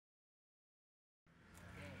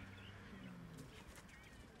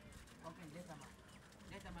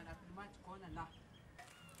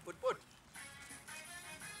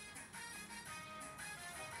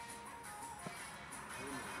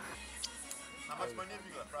Ask my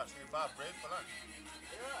nephew got price. You buy bread for lunch.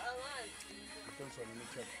 Yeah, I like. Depends on the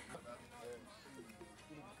check.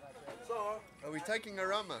 So, Are we taking a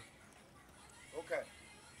rama? okay.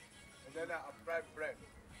 And then I fried bread.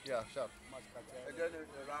 Yeah, sure. And then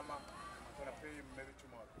the rama, I'm going to pay you maybe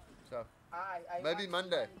tomorrow. Sure. I Maybe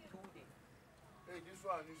want Monday. Tuesday. Hey, this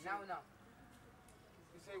one, you say, No.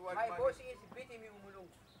 you say what My money? boss is beating me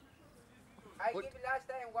umulungu. I What? give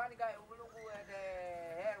last time one guy umulungu the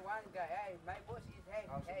hair one guy. Hey, my boss is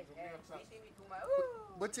beating me to my.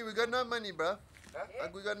 Ooh. What's it? We got no money, bro. Huh? Yeah.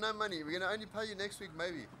 Like we got no money. We're gonna only pay you next week,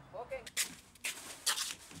 maybe. Okay.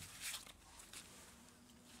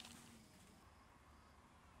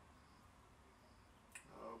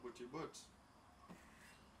 Oh, butty but.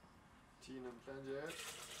 Teen and Planjet.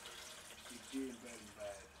 You're doing very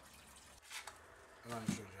bad. I'm going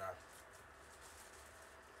to show you.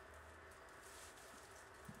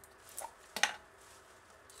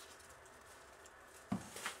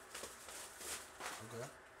 Okay.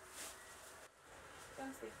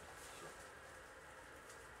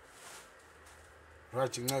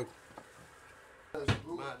 Right, you know.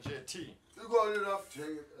 Man, tea. You got it up, take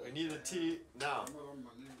it. We need a tea now.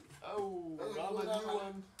 Oh, Rama, new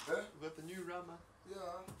one. Eh? We got the new Rama. Yeah.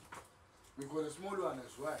 We got a small one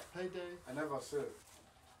as well. Payday. I never served.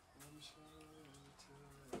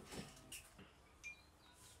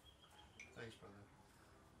 Thanks, brother.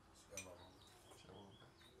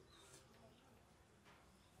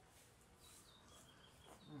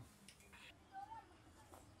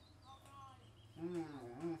 I'm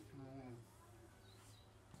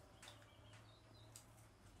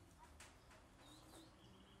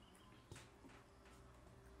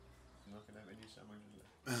not gonna have any sandwiches left.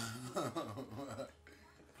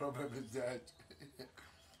 Problem is that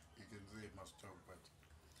you can say it must talk, but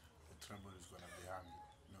the trouble is gonna be hungry.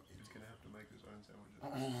 No, He's gonna have to make his own sandwiches.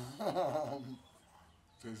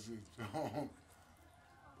 This is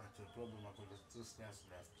but the problem I got is 2 snacks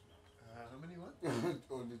left now. How many what?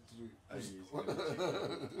 Only 3. Oh, he's gonna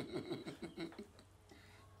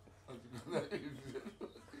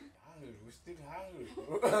Hungry, we're still hungry.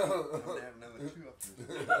 They have another 2 up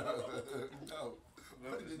there. No. No,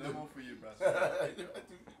 there's no more for you, brother. I tell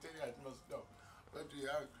you, I must know. But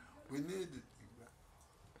we need it.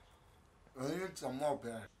 We need some more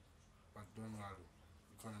plans. But don't worry,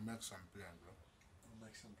 we're gonna make some plans, bro. We'll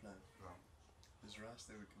make some plan. Yeah. There's rice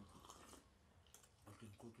there we can cook. I can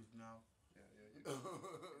cook it now. Yeah.